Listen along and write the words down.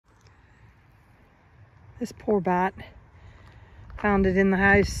This poor bat found it in the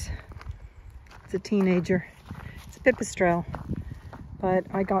house. It's a teenager. It's a pipistrelle, but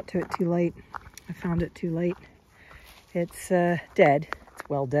I got to it too late. I found it too late. It's dead. It's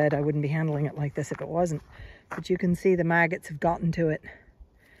well dead. I wouldn't be handling it like this if it wasn't. But you can see the maggots have gotten to it.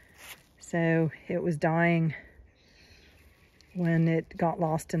 So it was dying when it got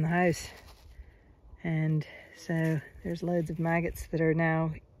lost in the house. And so there's loads of maggots that are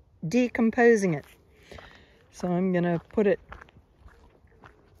now decomposing it. So I'm gonna put it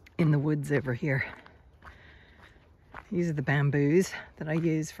in the woods over here. These are the bamboos that I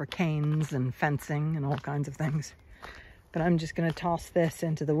use for canes and fencing and all kinds of things. But I'm just gonna toss this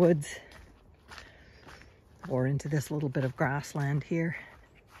into the woods or into this little bit of grassland here.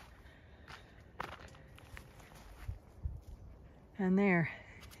 And there,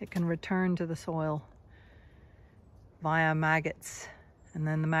 it can return to the soil via maggots. And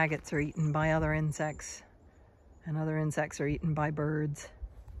then the maggots are eaten by other insects. And other insects are eaten by birds.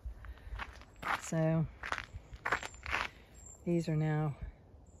 So these are now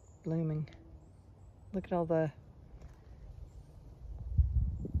blooming. Look at all the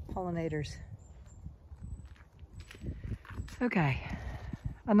pollinators. Okay,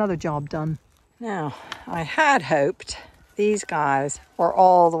 another job done. Now, I had hoped these guys were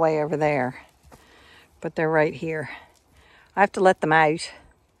all the way over there, but they're right here. I have to let them out,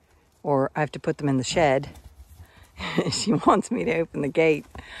 or I have to put them in the shed. She wants me to open the gate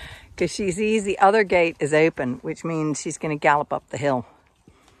because she sees the other gate is open, which means she's going to gallop up the hill.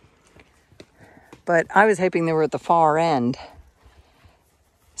 But I was hoping they were at the far end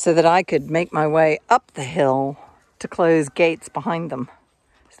so that I could make my way up the hill to close gates behind them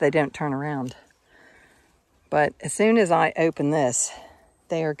so they don't turn around. But as soon as I open this,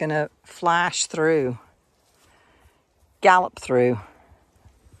 they are going to flash through, gallop through.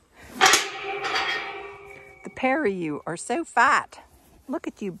 The pair of you are so fat. Look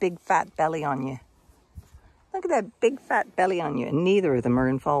at you, big fat belly on you. Look at that big fat belly on you, and neither of them are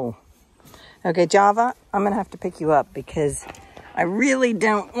in foal. Okay, Java, I'm going to have to pick you up because I really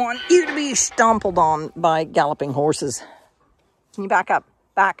don't want you to be stompled on by galloping horses. Can you back up?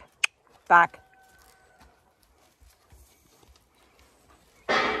 Back. Back.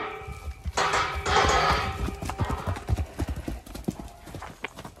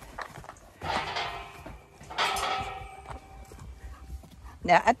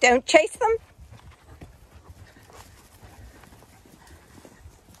 Now, don't chase them.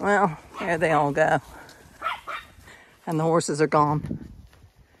 Well, there they all go. And the horses are gone.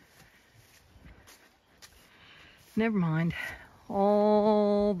 Never mind.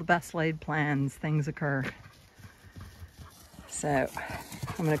 All the best laid plans, things occur. So,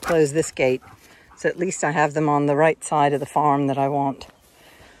 I'm going to close this gate. So at least I have them on the right side of the farm that I want.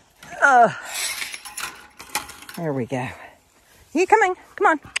 There we go. You coming? Come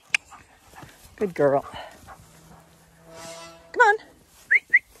on. Good girl. Come on.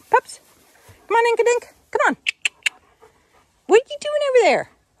 Pups. Come on, Ink-a-Dink. Come on. What are you doing over there?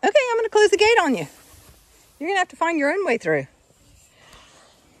 Okay, I'm going to close the gate on you. You're going to have to find your own way through.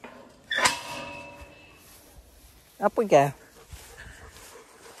 Up we go.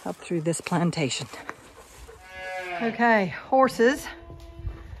 Up through this plantation. Okay, horses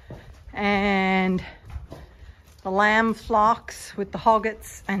and the lamb flocks with the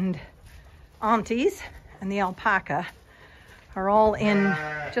hoggets and aunties and the alpaca are all in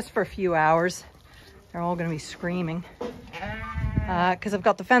just for a few hours. They're all going to be screaming because I've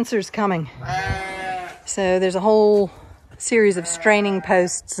got the fencers coming. So there's a whole series of straining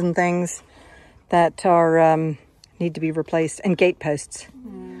posts and things that are need to be replaced, and gate posts.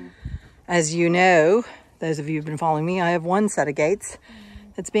 As you know, those of you who've been following me, I have one set of gates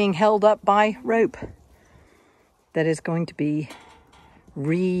that's being held up by rope that is going to be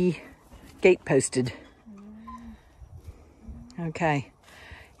gate posted. Okay.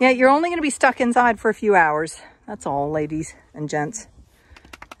 Yeah, you're only going to be stuck inside for a few hours. That's all, ladies and gents.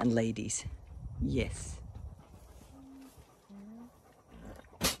 And ladies. Yes.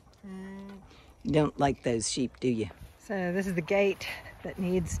 You don't like those sheep, do you? So this is the gate that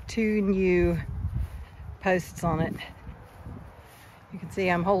needs 2 new posts on it. You can see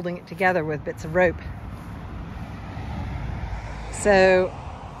I'm holding it together with bits of rope. So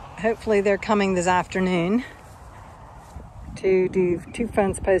hopefully they're coming this afternoon to do 2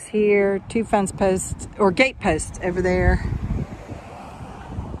 fence posts here, 2 fence posts or gate posts over there,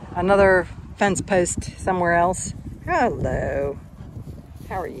 another fence post somewhere else. Hello,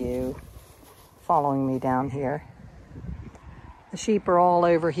 how are you? Following me down here. The sheep are all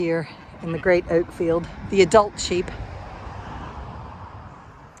over here in the great oak field, the adult sheep.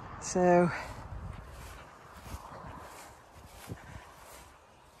 So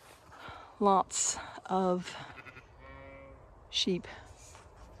Lots of sheep.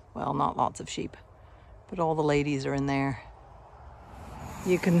 Well, not lots of sheep, but all the ladies are in there.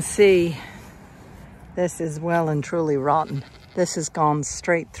 You can see this is well and truly rotten. This has gone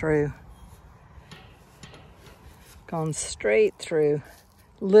straight through. Gone straight through.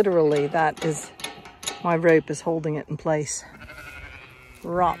 Literally, that is, my rope is holding it in place.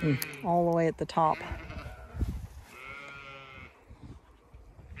 Rotten all the way at the top.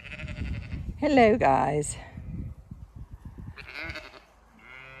 Hello, guys.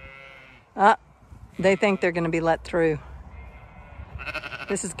 Ah, they think they're going to be let through.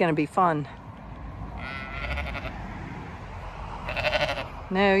 This is going to be fun.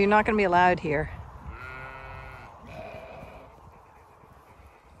 No, you're not going to be allowed here.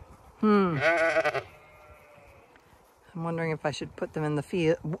 I'm wondering if I should put them in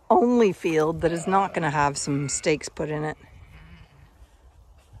the only field that is not going to have some stakes put in it.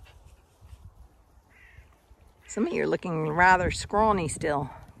 Some of you are looking rather scrawny still.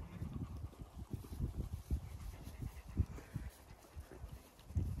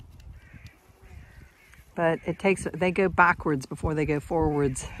 But it takes, they go backwards before they go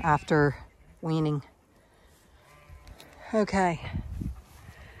forwards after weaning. Okay.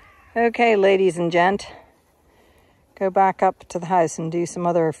 Okay, ladies and gent. Go back up to the house and do some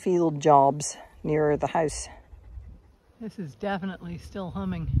other field jobs nearer the house. This is definitely still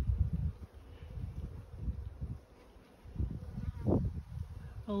humming.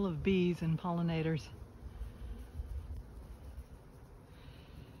 Full of bees and pollinators.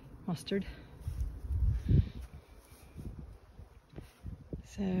 Mustard.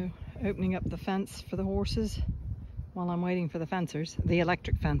 So, opening up the fence for the horses while I'm waiting for the fencers, the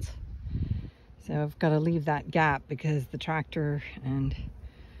electric fence. So I've got to leave that gap because the tractor and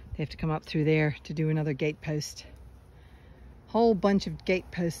they have to come up through there to do another gate post. Whole bunch of gate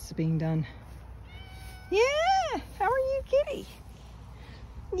posts being done. Yeah, how are you, kitty?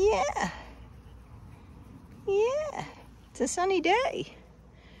 Yeah. Yeah, it's a sunny day.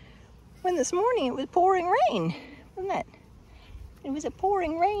 When this morning it was pouring rain, wasn't it? It was a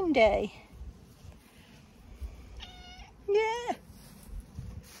pouring rain day. Yeah.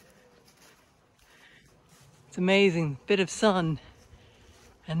 It's amazing, bit of sun,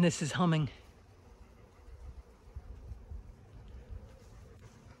 and this is humming.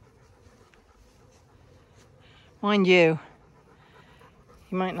 Mind you,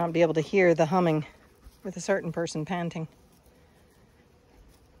 you might not be able to hear the humming with a certain person panting.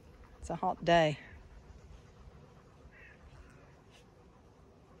 It's a hot day.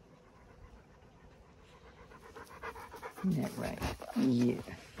 Isn't that right? Yeah.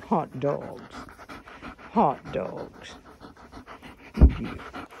 Hot dogs. Hot dogs. Yeah.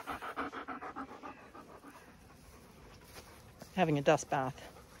 Having a dust bath.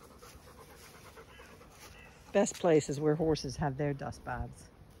 Best place is where horses have their dust baths.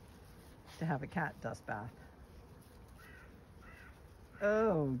 To have a cat dust bath.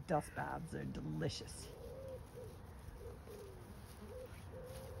 Oh, dust baths are delicious.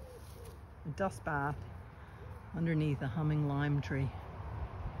 A dust bath underneath a humming lime tree.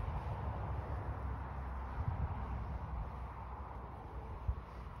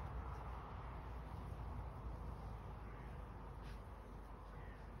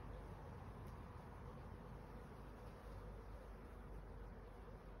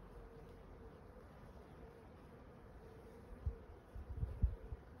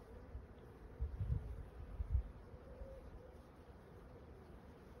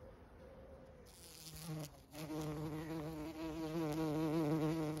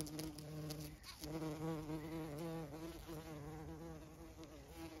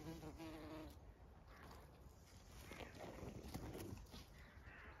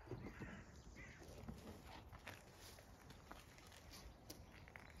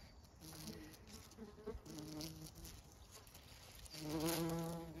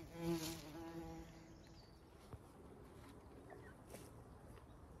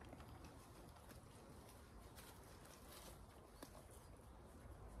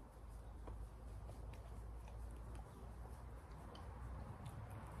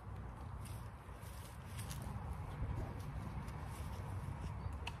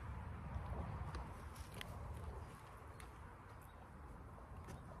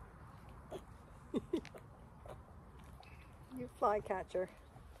 You flycatcher.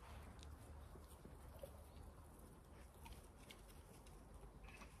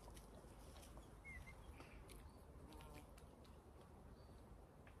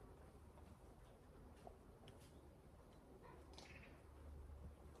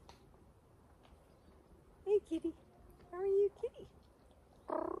 Hey kitty, how are you, kitty?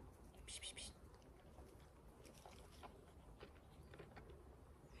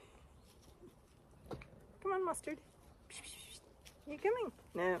 coming?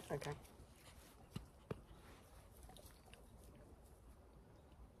 No? Okay.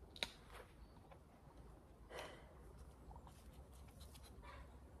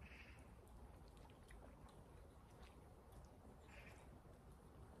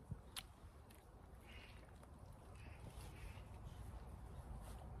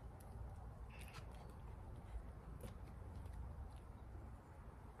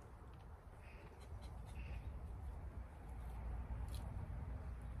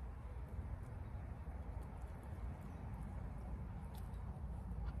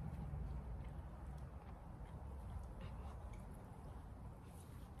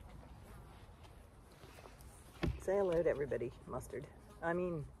 Say hello to everybody, Mustard. I've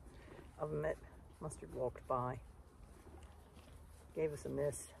met Mustard walked by. Gave us a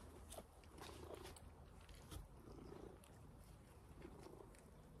miss.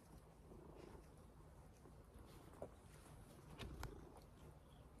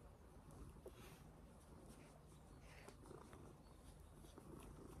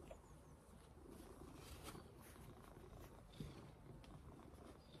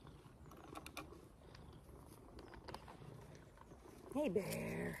 Hey,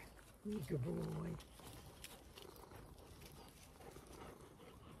 Bear. You good boy.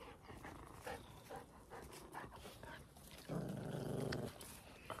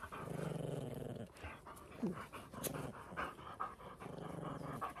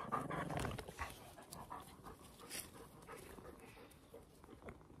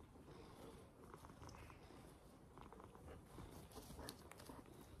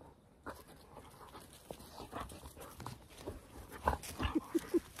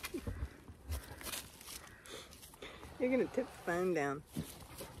 You're gonna tip the phone down.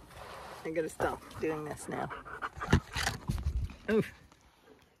 I gotta stop doing this now. Oof.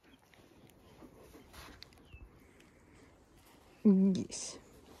 Yes.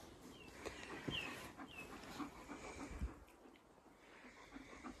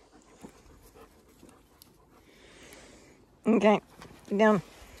 Okay, get down.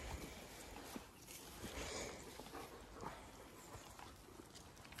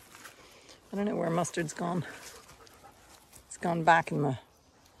 I don't know where Mustard's gone. It's gone back in the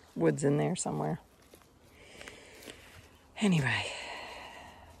woods in there somewhere. Anyway.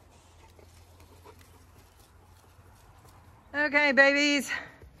 Okay, babies.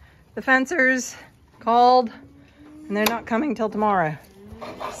 The fencers called, and they're not coming till tomorrow.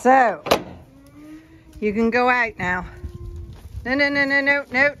 So, you can go out now. No, no, no, no, no,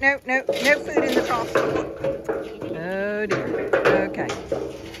 no, no, no, no food in the trough. Oh dear. Okay.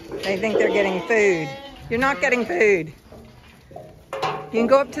 They think they're getting food. You're not getting food. You can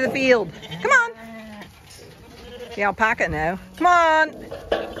go up to the field. Come on. The alpaca now. Come on.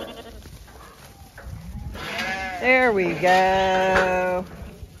 There we go.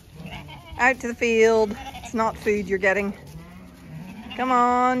 Out to the field. It's not food you're getting. Come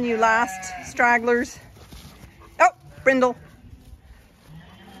on, you last stragglers. Oh, brindle.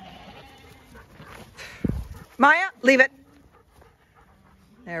 Maya, leave it.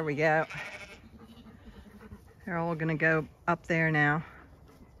 There we go. They're all gonna go up there now.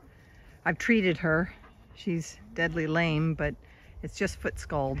 I've treated her. She's deadly lame, but it's just foot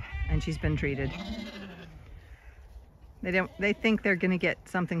scald, and she's been treated. They think they're gonna get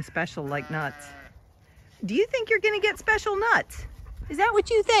something special like nuts. Do you think you're gonna get special nuts? Is that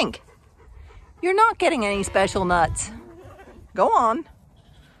what you think? You're not getting any special nuts. Go on.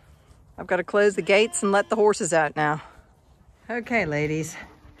 I've got to close the gates and let the horses out now. Okay, ladies,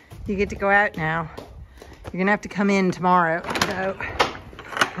 you get to go out now. You're gonna have to come in tomorrow, though,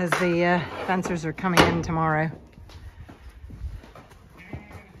 because the fencers are coming in tomorrow.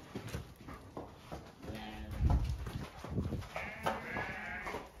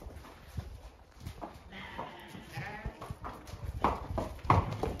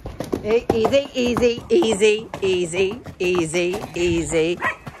 Easy, easy, easy, easy, easy, easy.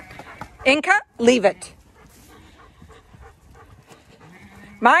 Inca, leave it.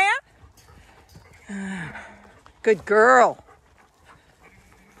 Maya? Good girl.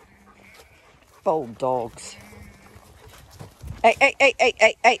 Bold dogs. Hey, hey, hey, hey,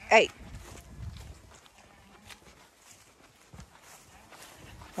 hey, hey, hey.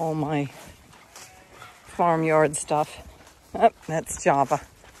 All my farmyard stuff. Oh, that's Java.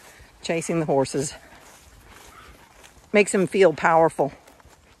 Chasing the horses. Makes him feel powerful.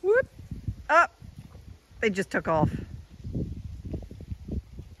 Whoop. Up. They just took off.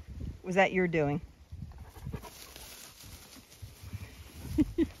 Was that your doing?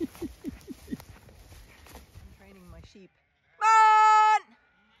 I'm training my sheep. Come on!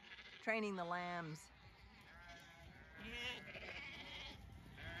 Training the lambs.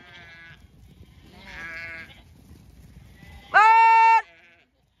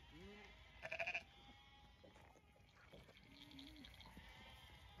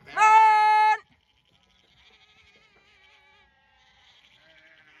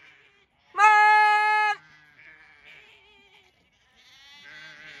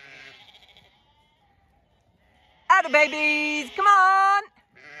 Atta babies, come on.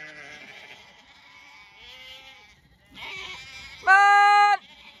 Come on.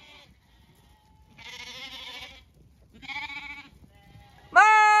 Come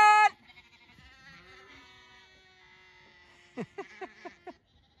on.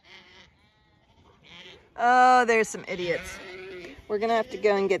 Oh, there's some idiots. We're gonna have to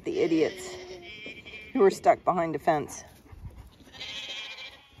go and get the idiots who are stuck behind a fence.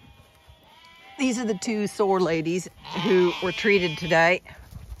 These are the two sore ladies who were treated today,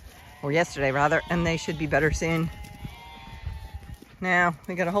 or yesterday rather, and they should be better soon. Now,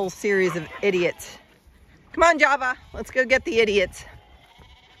 we got a whole series of idiots. Come on, Java, let's go get the idiots.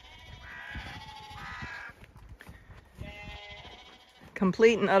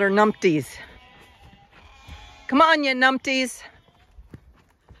 Complete and utter numpties. Come on, you numpties.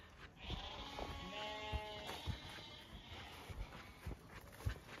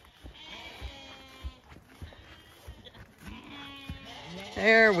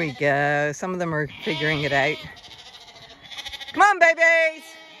 There we go. Some of them are figuring it out. Come on, babies.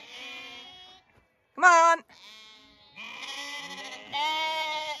 Come on.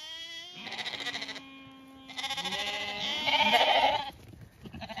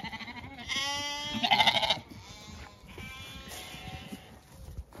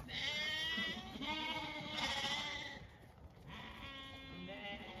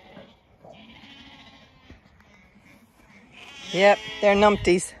 Yep, they're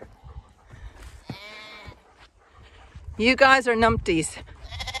numpties. You guys are numpties.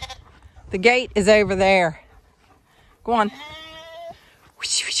 The gate is over there. Go on.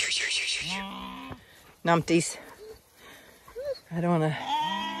 Numpties. I don't want to...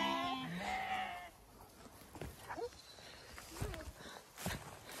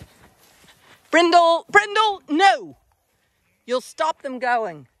 Brindle, no! You'll stop them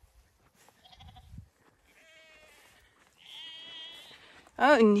going.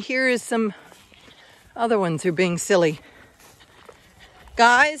 Oh, and here is some other ones who are being silly.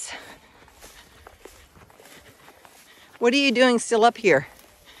 Guys, what are you doing still up here?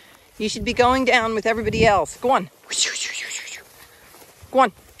 You should be going down with everybody else. Go on. Go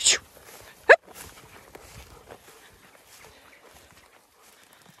on.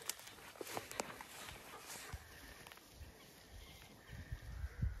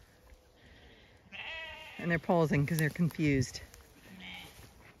 And they're pausing because they're confused.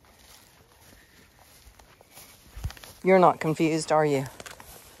 You're not confused, are you?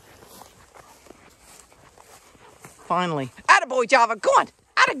 Finally. Attaboy, Java, go on.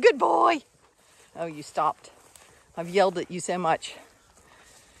 Atta good boy. Oh, you stopped. I've yelled at you so much.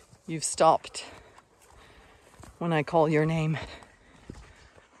 You've stopped when I call your name.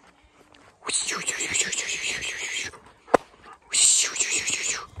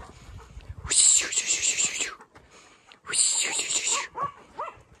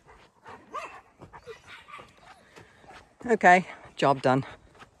 Okay, job done.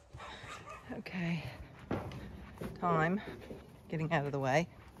 Okay, time getting out of the way.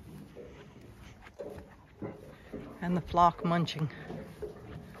 And the flock munching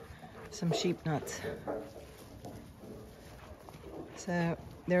some sheep nuts. So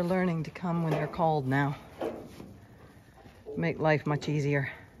they're learning to come when they're called now. Make life much easier.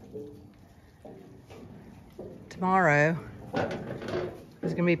 Tomorrow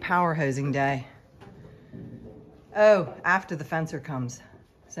is going to be power hosing day. Oh, after the fencer comes.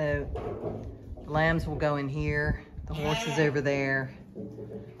 So the lambs will go in here, the horses over there,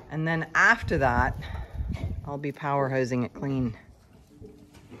 and then after that, I'll be power hosing it clean.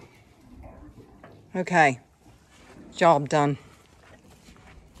 Okay, job done.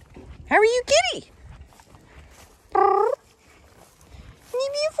 How are you, kitty? You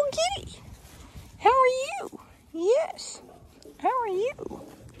beautiful kitty. How are you? Yes. How are you?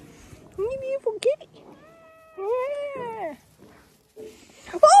 You beautiful kitty. Yeah.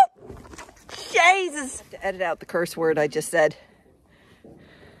 Oh! Jesus! To edit out the curse word I just said.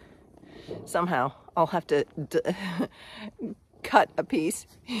 Somehow, I'll have to cut a piece.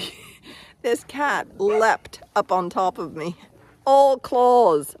 This cat leapt up on top of me. All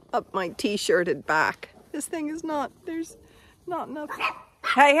claws up my t-shirted back. This thing is not, there's not enough.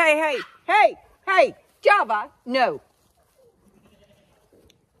 Hey, hey, hey, hey, hey, Java, no.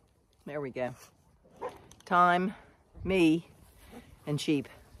 There we go. Time, me, and sheep.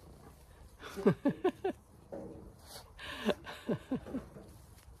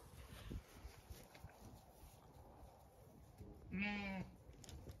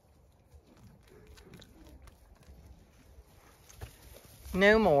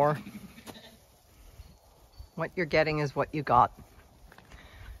 No more. What you're getting is what you got.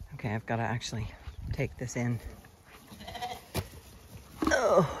 Okay, I've got to actually take this in.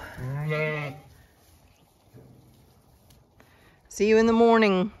 Oh. See you in the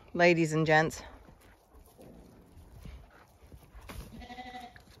morning, ladies and gents.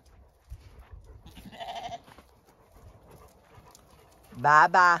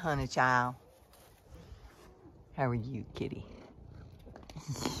 Bye-bye, honey child. How are you, kitty?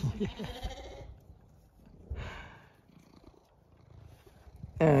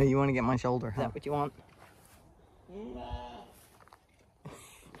 You want to get my shoulder, huh? Is that what you want?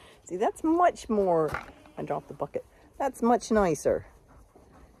 See, that's much more... I dropped the bucket. That's much nicer.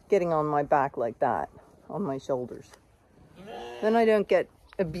 Getting on my back like that. On my shoulders. Then I don't get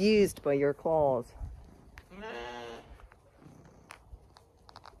abused by your claws.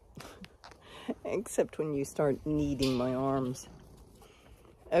 Except when you start kneading my arms.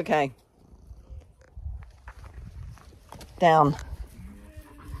 Okay. Down.